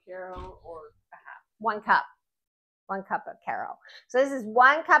 cup of Caro or a half? 1 cup. 1 cup of Caro. So this is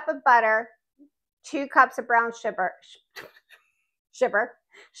 1 cup of butter, 2 cups of brown sugar,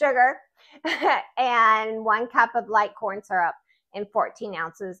 and 1 cup of light corn syrup, and 14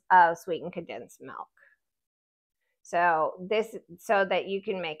 ounces of sweetened condensed milk. So that you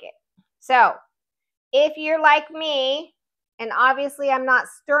can make it. So if you're like me, and obviously I'm not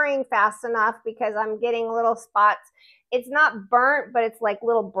stirring fast enough because I'm getting little spots. It's not burnt, but it's like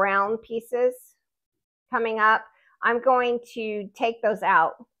little brown pieces coming up. I'm going to take those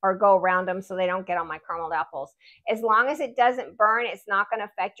out or go around them so they don't get on my carameled apples. As long as it doesn't burn, it's not going to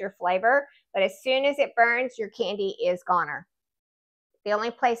affect your flavor. But as soon as it burns, your candy is goner. The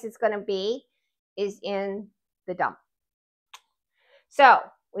only place it's going to be is in the dump. So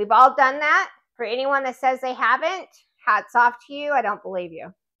we've all done that. For anyone that says they haven't, hats off to you. I don't believe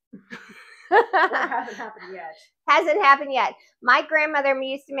you. That hasn't happened yet. Hasn't happened yet. My grandmother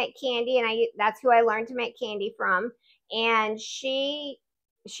used to make candy, and that's who I learned to make candy from. And she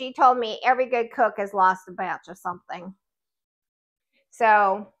told me every good cook has lost a batch of something.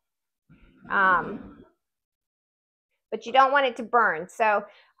 So, but you don't want it to burn. So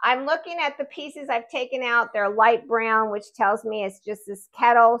I'm looking at the pieces I've taken out. They're light brown, which tells me it's just this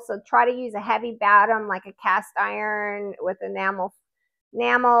kettle. So try to use a heavy bottom, like a cast iron with enamel,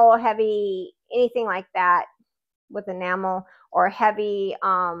 heavy, anything like that with enamel, or heavy.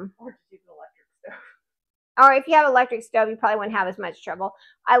 Or just use an electric stove. Or if you have an electric stove, you probably wouldn't have as much trouble.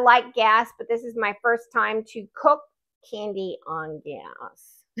 I like gas, but this is my first time to cook candy on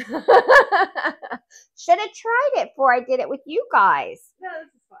gas. Should have tried it before I did it with you guys. No,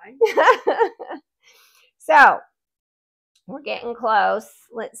 this is fine. So we're getting close.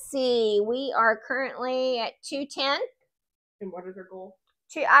 Let's see. We are currently at 210. And what is our goal?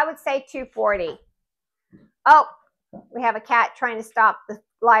 I would say 240. Oh, we have a cat trying to stop the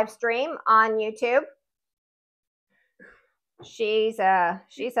live stream on YouTube. She's a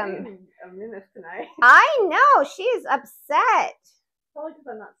menace tonight. I know, she is upset. Probably because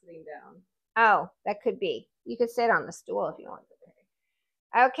I'm not sitting down. Oh, that could be. You could sit on the stool if you want.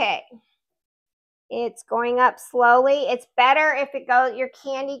 Okay. It's going up slowly. It's better if your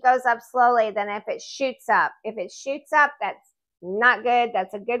candy goes up slowly than if it shoots up. If it shoots up, that's not good.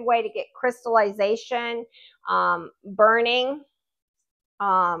 That's a good way to get crystallization, burning,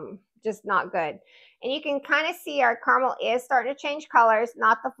 just not good. And you can kind of see our caramel is starting to change colors,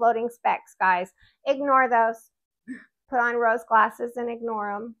 not the floating specks, guys. Ignore those. Put on rose glasses and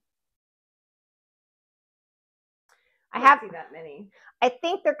ignore them. I have see that many. I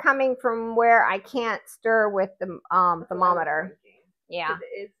think they're coming from where I can't stir with the thermometer. Yeah.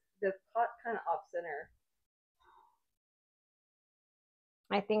 It's the pot kind of off center.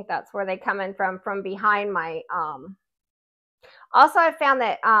 I think that's where they come in from behind my Also, I found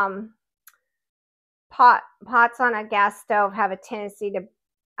that pots on a gas stove have a tendency to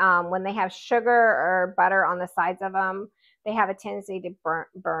when they have sugar or butter on the sides of them, they have a tendency to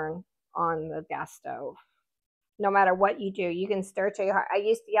burn on the gas stove. No matter what you do, you can stir too hard. I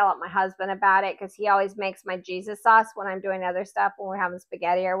used to yell at my husband about it because he always makes my Jesus sauce when I'm doing other stuff, when we're having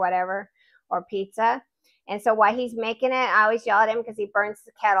spaghetti or whatever, or pizza. And so while he's making it, I always yell at him because he burns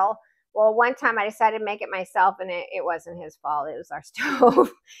the kettle. Well, one time I decided to make it myself, and it wasn't his fault. It was our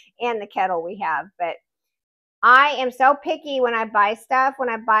stove and the kettle we have. But I am so picky when I buy stuff. When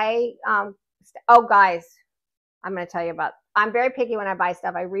I buy, oh, guys, I'm going to tell you about, I'm very picky when I buy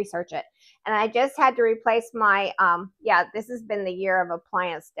stuff. I research it. And I just had to replace my, yeah, this has been the year of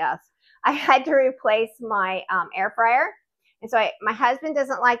appliance death. I had to replace my air fryer. And so my husband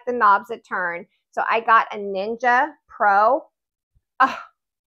doesn't like the knobs that turn. So I got a Ninja Pro. Oh,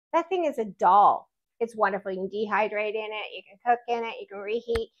 that thing is a doll. It's wonderful. You can dehydrate in it. You can cook in it. You can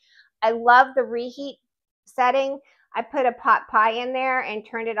reheat. I love the reheat setting. I put a pot pie in there and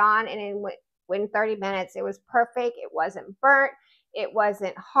turned it on, and in 30 minutes, it was perfect. It wasn't burnt. It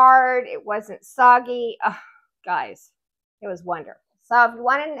wasn't hard. It wasn't soggy. Oh, guys, it was wonderful. So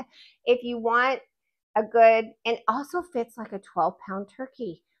if you want a good, and also fits like a 12-pound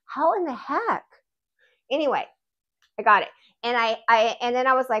turkey. How in the heck? Anyway, I got it. And then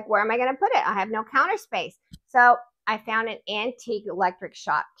I was like, where am I going to put it? I have no counter space. So I found an antique electric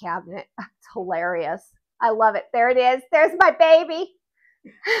shock cabinet. It's hilarious. I love it. There it is. There's my baby.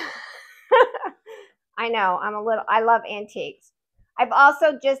 I know, I love antiques. I've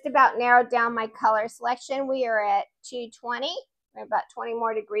also just about narrowed down my color selection. We are at 220. We have about 20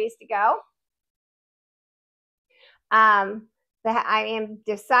 more degrees to go. I am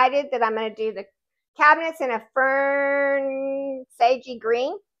decided that I'm going to do the cabinets in a fern sagey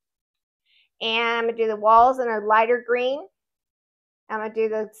green. And I'm going to do the walls in a lighter green. I'm going to do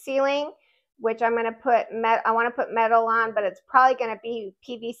the ceiling, which I'm going to put I want to put metal on, but it's probably going to be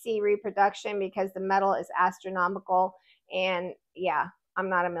PVC reproduction because the metal is astronomical. And yeah, I'm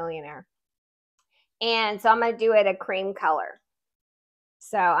not a millionaire. And so I'm going to do it a cream color.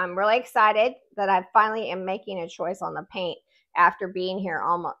 So I'm really excited that I finally am making a choice on the paint after being here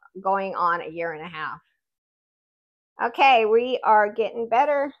almost going on a year and a half. Okay, we are getting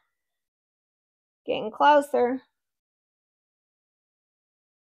better, getting closer.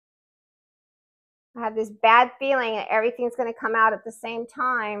 I have this bad feeling that everything's going to come out at the same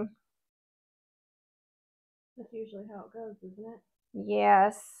time. That's usually how it goes, isn't it?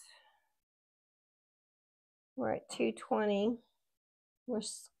 Yes. We're at 220. We're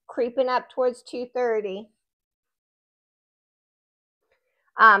creeping up towards 230.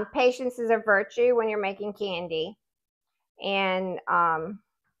 Patience is a virtue when you're making candy. And I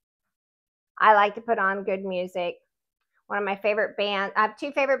like to put on good music. One of my favorite bands, I have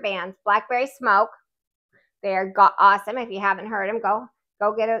two favorite bands, Blackberry Smoke. They're awesome. If you haven't heard them, go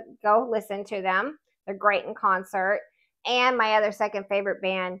listen to them. They're great in concert. And my other second favorite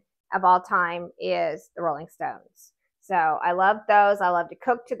band of all time is the Rolling Stones. So I love those. I love to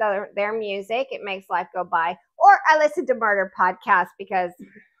cook to their music. It makes life go by. Or I listen to murder podcasts because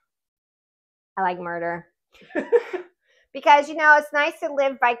I like murder. Because, you know, it's nice to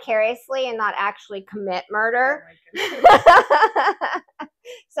live vicariously and not actually commit murder.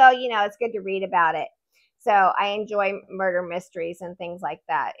 So, you know, it's good to read about it. So I enjoy murder mysteries and things like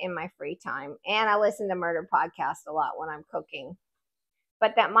that in my free time. And I listen to murder podcasts a lot when I'm cooking.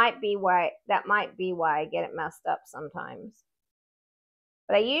 But that might be why I get it messed up sometimes.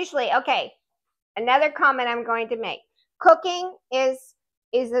 But I usually, okay, another comment I'm going to make. Cooking is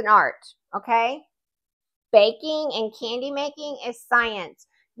an art, okay? Baking and candy making is science.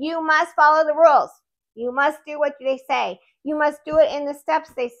 You must follow the rules. You must do what they say. You must do it in the steps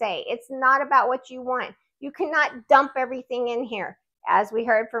they say. It's not about what you want. You cannot dump everything in here. As we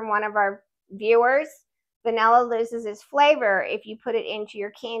heard from one of our viewers, vanilla loses its flavor if you put it into your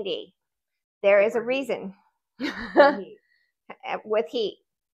candy. There is a reason. With heat.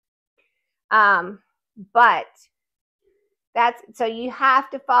 But so you have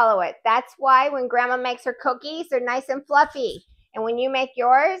to follow it. That's why when Grandma makes her cookies, they're nice and fluffy. And when you make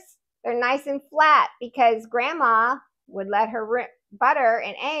yours, they're nice and flat because Grandma would let her butter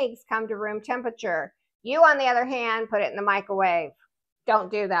and eggs come to room temperature. You, on the other hand, put it in the microwave.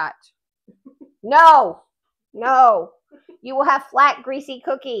 Don't do that. No. You will have flat, greasy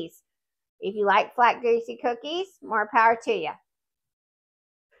cookies. If you like flat, greasy cookies, more power to you.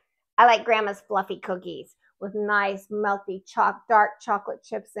 I like Grandma's fluffy cookies with nice, melty, dark chocolate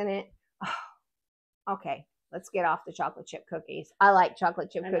chips in it. Oh, okay, let's get off the chocolate chip cookies. I like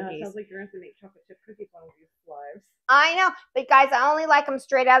chocolate chip cookies. It sounds like you're going to make chocolate chip cookies one of these lives. I know, but guys, I only like them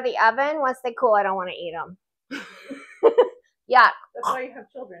straight out of the oven. Once they cool, I don't want to eat them. Yuck. That's why you have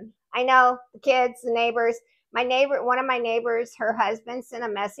children. I know, the kids, the neighbors. One of my neighbors, her husband sent a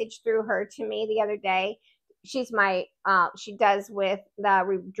message through her to me the other day. She's my, she does with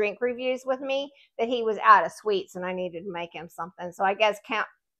the drink reviews with me, that he was out of sweets and I needed to make him something. So I guess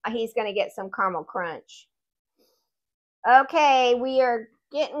he's going to get some caramel crunch. Okay, we are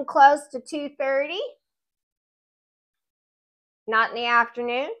getting close to 2:30. Not in the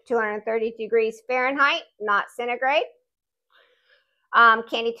afternoon, 230 degrees Fahrenheit, not centigrade.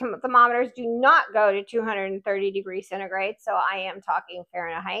 Candy thermometers do not go to 230 degrees centigrade, so I am talking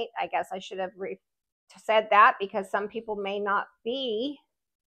Fahrenheit. I guess I should have said that because some people may not be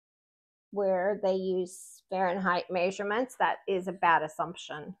where they use Fahrenheit measurements. That is a bad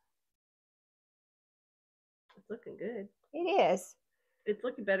assumption. It's looking good. It is. It's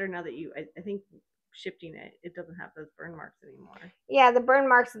looking better now that I think shifting it doesn't have those burn marks anymore. Yeah, the burn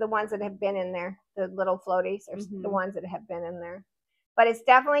marks are the ones that have been in there. The little floaties are the ones that have been in there. But it's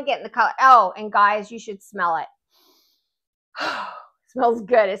definitely getting the color. Oh, and guys, you should smell it. Smells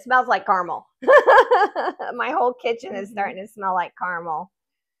good. It smells like caramel. My whole kitchen is starting to smell like caramel.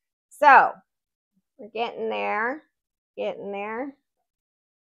 So we're getting there. Getting there.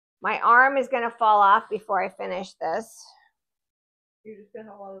 My arm is going to fall off before I finish this. You're just going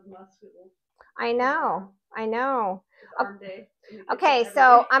to have a lot of muscles. I know. I know. Arm day. Okay,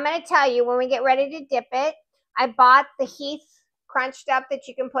 so I'm going to tell you, when we get ready to dip it, I bought the Heath crunched up that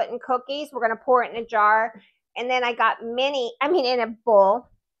you can put in cookies. We're going to pour it in a jar. And then I got in a bowl.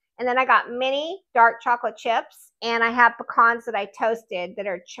 And then I got mini dark chocolate chips. And I have pecans that I toasted that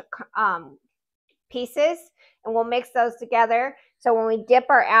are pieces. And we'll mix those together. So when we dip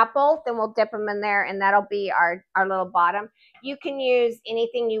our apple, then we'll dip them in there. And that'll be our little bottom. You can use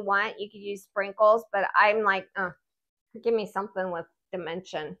anything you want. You could use sprinkles. But I'm like, give me something with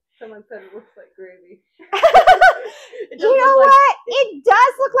dimension. Someone said it looks like gravy. You know what? It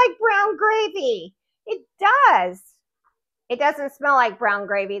does look like brown gravy. It does. It doesn't smell like brown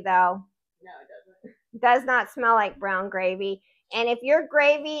gravy, though. No, it doesn't. It does not smell like brown gravy. And if your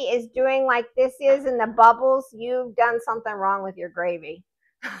gravy is doing like this is in the bubbles, you've done something wrong with your gravy.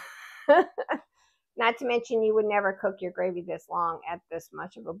 Not to mention, you would never cook your gravy this long at this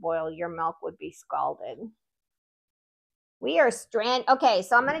much of a boil. Your milk would be scalded. We are okay,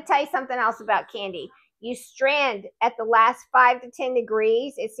 so I'm going to tell you something else about candy. You strand at the last 5 to 10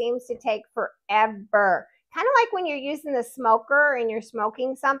 degrees. It seems to take forever. Kind of like when you're using the smoker and you're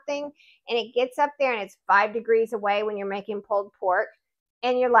smoking something and it gets up there and it's 5 degrees away when you're making pulled pork.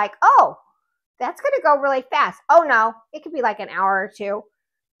 And you're like, oh, that's going to go really fast. Oh, no, it could be like an hour or two.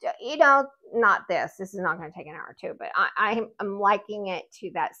 You know, not this. This is not going to take an hour or two, but I'm liking it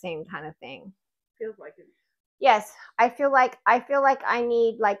to that same kind of thing. Feels like it. Yes, I feel like I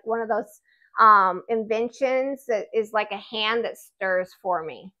need like one of those inventions that is like a hand that stirs for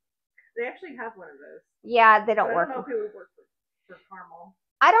me. They actually have one of those. Yeah, they don't work. I don't know if it would work for caramel.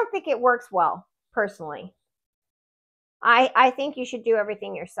 I don't think it works well, personally. I think you should do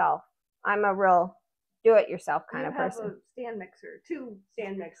everything yourself. I'm a real do-it-yourself kind of person. You have a stand mixer, 2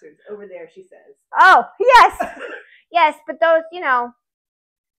 stand mixers over there, she says. Oh, yes. Yes, but those, you know,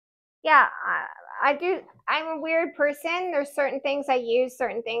 yeah, I do. I'm a weird person. There's certain things I use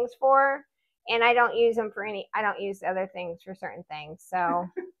certain things for, and I don't use them for I don't use other things for certain things. So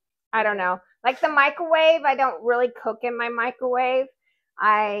I don't know. Like the microwave, I don't really cook in my microwave.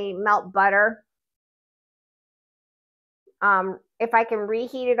 I melt butter. If I can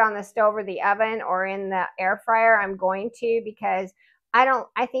reheat it on the stove or the oven or in the air fryer, I'm going to, because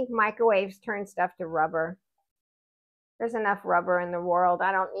I think microwaves turn stuff to rubber. There's enough rubber in the world.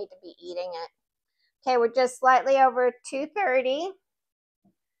 I don't need to be eating it. Okay, we're just slightly over 230.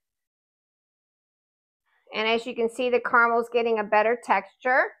 And as you can see, the caramel's getting a better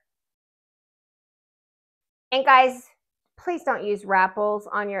texture. And guys, please don't use Rapples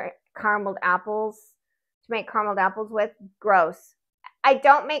on your carameled apples to make carameled apples with. Gross. I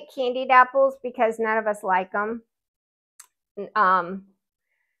don't make candied apples because none of us like them.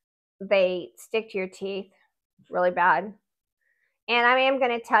 They stick to your teeth really bad. And I am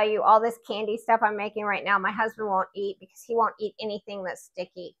going to tell you, all this candy stuff I'm making right now, my husband won't eat because he won't eat anything that's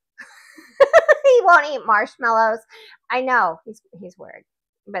sticky. He won't eat marshmallows. I know, he's weird,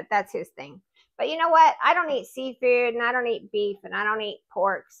 but that's his thing. But you know what? I don't eat seafood, and I don't eat beef, and I don't eat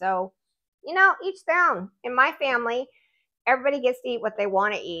pork. So you know, each their own. In my family, everybody gets to eat what they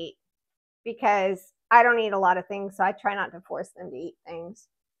want to eat because I don't eat a lot of things, so I try not to force them to eat things.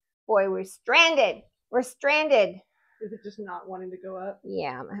 Boy, we're stranded. We're stranded. Is it just not wanting to go up?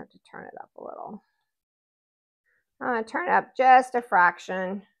 Yeah, I'm going to have to turn it up a little. I'm going to turn it up just a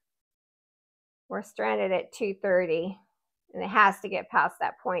fraction. We're stranded at 230, and it has to get past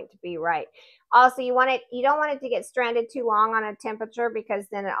that point to be right. Also, you don't want it to get stranded too long on a temperature because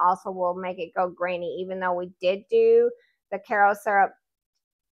then it also will make it go grainy, even though we did do the Karo syrup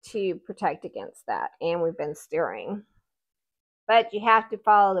to protect against that, and we've been stirring. But you have to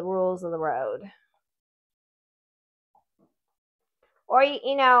follow the rules of the road. Or,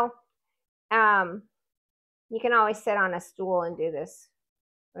 you know, you can always sit on a stool and do this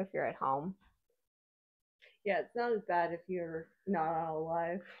if you're at home. Yeah, it's not as bad if you're not on a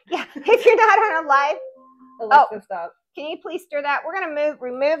live. Yeah, if you're not on a live. Alexa, stop. Can you please stir that? We're going to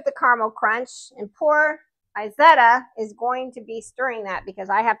remove the caramel crunch, and poor Izetta is going to be stirring that because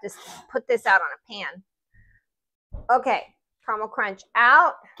I have to put this out on a pan. Okay, caramel crunch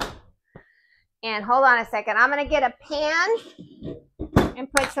out. And hold on a second. I'm going to get a pan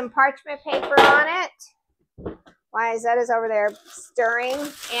and put some parchment paper on it. While Izetta's over there stirring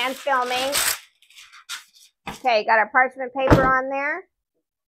and filming. Okay, got our parchment paper on there.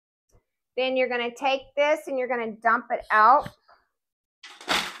 Then you're going to take this and you're going to dump it out.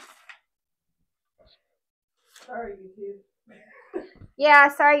 Sorry, YouTube. Yeah,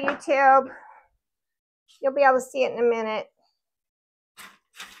 sorry, YouTube. You'll be able to see it in a minute.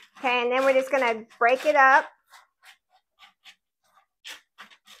 Okay, and then we're just going to break it up.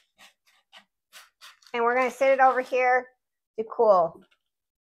 And we're going to sit it over here to cool.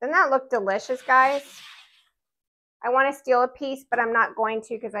 Doesn't that look delicious, guys? I want to steal a piece, but I'm not going to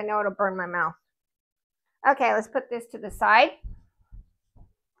because I know it'll burn my mouth. Okay, let's put this to the side.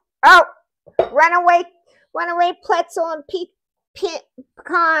 Oh, runaway pretzel and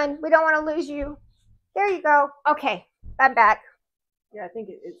pecan. We don't want to lose you. There you go. Okay, I'm back. Yeah, I think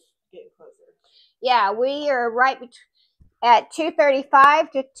it's getting closer. Yeah, we are right at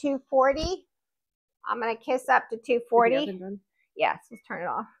 235 to 240. I'm going to kiss up to 240. Yes, let's turn it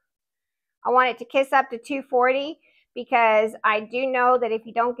off. I want it to kiss up to 240 because I do know that if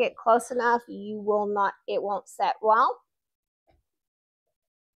you don't get close enough, it won't set well.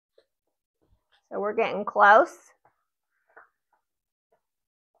 So we're getting close.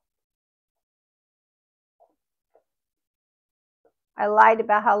 I lied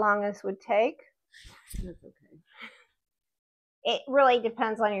about how long this would take. That's okay. It really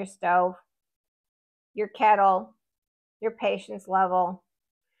depends on your stove, your kettle, your patience level,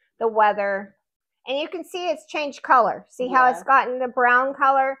 the weather. And you can see it's changed color. See how it's gotten the brown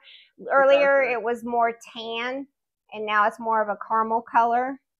color? Earlier it was more tan, and now it's more of a caramel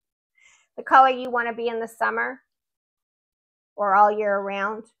color. The color you want to be in the summer or all year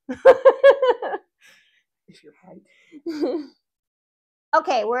round. If you're right.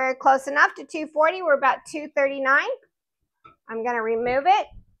 Okay, we're close enough to 240. We're about 239. I'm going to remove it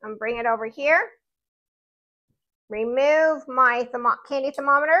and bring it over here. Remove my candy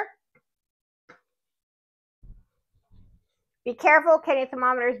thermometer. Be careful, candy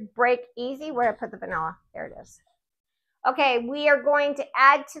thermometers break easy. Where did I put the vanilla? There it is. Okay, we are going to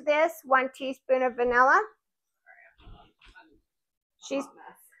add to this 1 teaspoon of vanilla. She's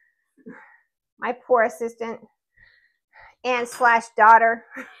my poor assistant and / daughter.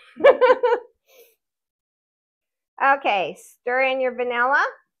 Okay, stir in your vanilla.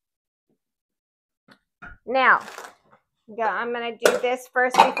 Now, I'm going to do this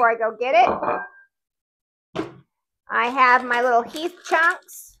first before I go get it. I have my little Heath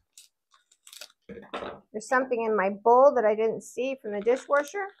chunks. There's something in my bowl that I didn't see from the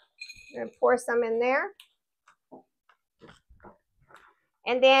dishwasher. I'm going to pour some in there.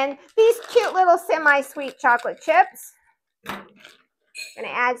 And then these cute little semi-sweet chocolate chips. I'm going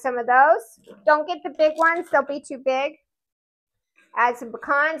to add some of those. Don't get the big ones. They'll be too big. Add some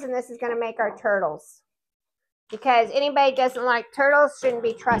pecans, and this is going to make our turtles. Because anybody who doesn't like turtles shouldn't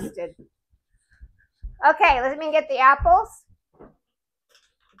be trusted. Okay, let me get the apples.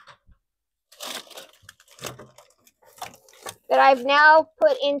 That I've now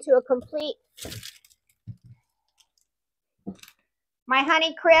put into a complete. My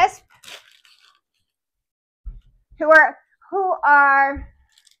Honey Crisp, who are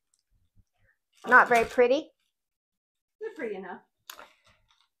not very pretty. They're pretty enough.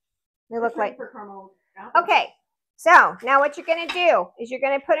 They look like for caramel. Okay, so now what you're going to do is you're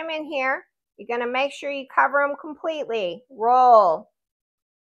going to put them in here. You're going to make sure you cover them completely. Roll,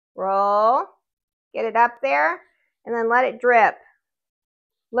 roll, get it up there, and then let it drip.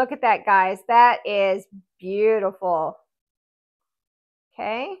 Look at that, guys. That is beautiful.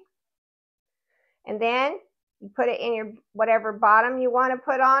 Okay. And then you put it in your whatever bottom you want to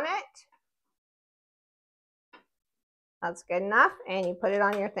put on it. That's good enough. And you put it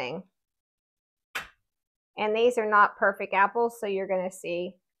on your thing. And these are not perfect apples, so you're going to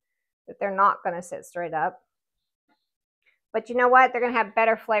see that they're not going to sit straight up. But you know what? They're going to have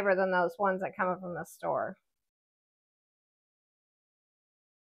better flavor than those ones that come from the store.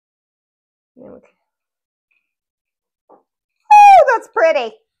 Okay. Oh, that's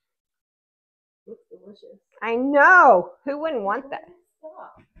pretty. Looks delicious. I know. Who wouldn't want that?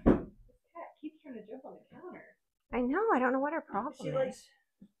 Stop. This cat keeps trying to jump on the counter. I know. I don't know what her problem is.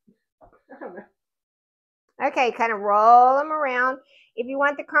 I don't know. Okay, kind of roll them around. If you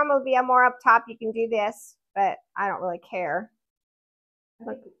want the caramel to be more up top, you can do this, but I don't really care. I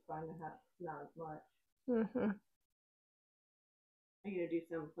think it's fine to have not as much. Mm-hmm. Are you going to do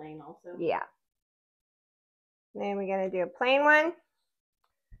some plain also? Yeah. Then we're going to do a plain one.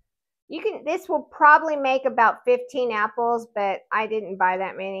 This will probably make about 15 apples, but I didn't buy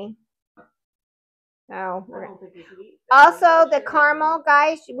that many. So I don't think you should eat. also the caramel,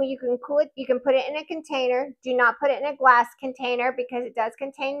 guys, when you can cool it, you can put it in a container. Do not put it in a glass container because it does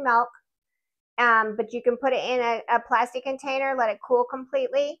contain milk. But you can put it in a plastic container, let it cool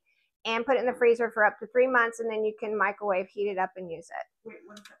completely, and put it in the freezer for up to 3 months, and then you can microwave, heat it up, and use it. Wait,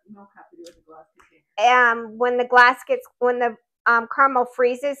 what does that milk have to do with the glass container? When the caramel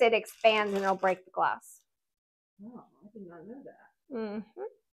freezes, it expands and it'll break the glass. Oh, I did not know that. Mm-hmm.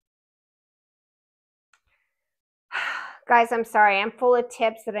 Guys, I'm sorry. I'm full of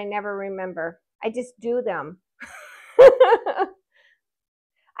tips that I never remember. I just do them.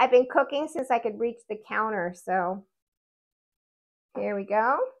 I've been cooking since I could reach the counter, so here we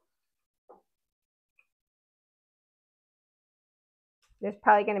go. There's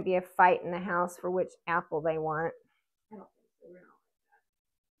probably going to be a fight in the house for which apple they want. I don't think so. We're not like that.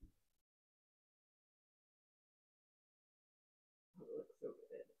 Oh, it looks so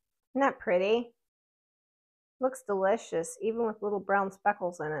good. Isn't that pretty? Looks delicious, even with little brown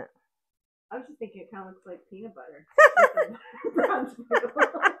speckles in it. I was just thinking it kind of looks like peanut butter. Brown speckles.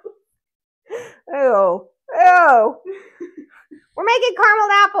 Ew. Ew. We're making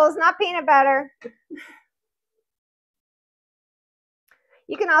carameled apples, not peanut butter.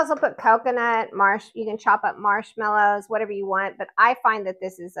 You can also put coconut, you can chop up marshmallows, whatever you want, but I find that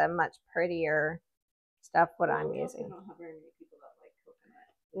this is a much prettier stuff what I'm using. I don't have very many people that like coconut.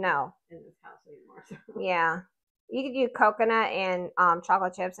 No. In this house anymore. So. Yeah. You could do coconut and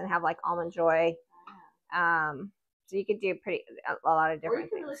chocolate chips and have like almond joy. So you could do a lot of different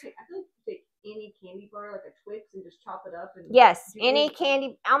things. I feel like you take any candy bar, like a Twix, and just chop it up. And yes, any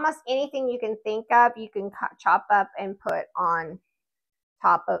candy, almost anything you can think of, you can chop up and put on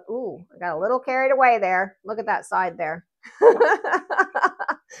top of. Ooh, I got a little carried away there. Look at that side there.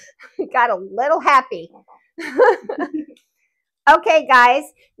 Got a little happy. Okay, guys,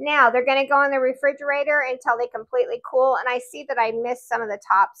 now they're going to go in the refrigerator until they completely cool. And I see that I missed some of the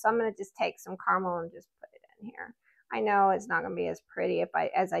top, so I'm going to just take some caramel and just put it in here. I know it's not going to be as pretty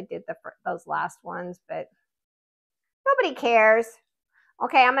as I did those last ones, but nobody cares.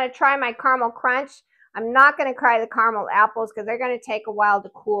 Okay, I'm going to try my caramel crunch. I'm not going to try the caramel apples because they're going to take a while to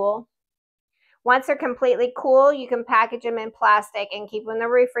cool. Once they're completely cool, you can package them in plastic and keep them in the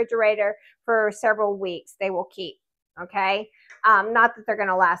refrigerator for several weeks. They will keep. Okay, not that they're going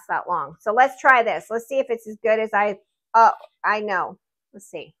to last that long. So let's try this. Let's see if it's as good as I know. Let's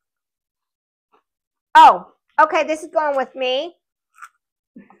see. Oh, okay, this is going with me.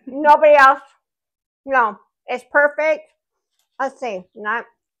 Nobody else. No, it's perfect. Let's see. Not.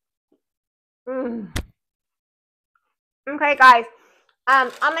 Okay, guys. I'm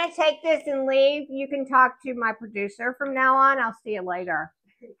going to take this and leave. You can talk to my producer from now on. I'll see you later.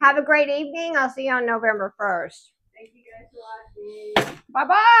 Have a great evening. I'll see you on November 1st. Thank you guys for watching.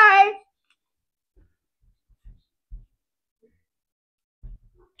 Bye-bye.